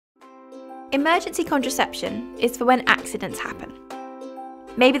Emergency contraception is for when accidents happen.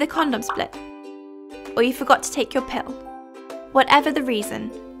 Maybe the condom split, or you forgot to take your pill. Whatever the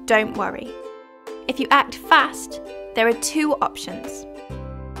reason, don't worry. If you act fast, there are two options.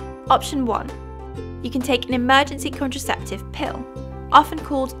 Option 1. You can take an emergency contraceptive pill, often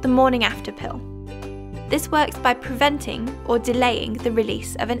called the morning after pill. This works by preventing or delaying the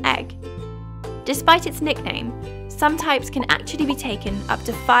release of an egg. Despite its nickname, some types can actually be taken up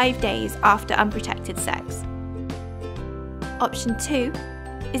to 5 days after unprotected sex. Option 2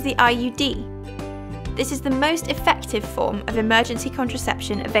 is the IUD. This is the most effective form of emergency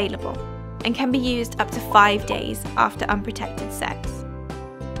contraception available and can be used up to 5 days after unprotected sex.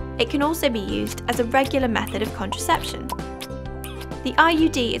 It can also be used as a regular method of contraception. The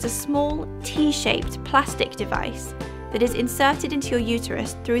IUD is a small T-shaped plastic device that is inserted into your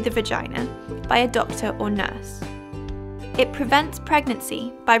uterus through the vagina by a doctor or nurse. It prevents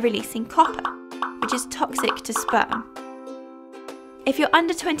pregnancy by releasing copper, which is toxic to sperm. If you're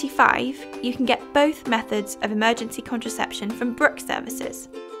under 25, you can get both methods of emergency contraception from Brook services.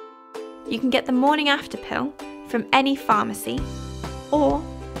 You can get the morning after pill from any pharmacy, or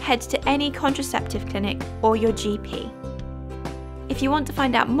head to any contraceptive clinic or your GP. If you want to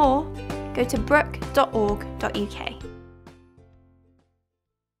find out more, go to brook.org.uk.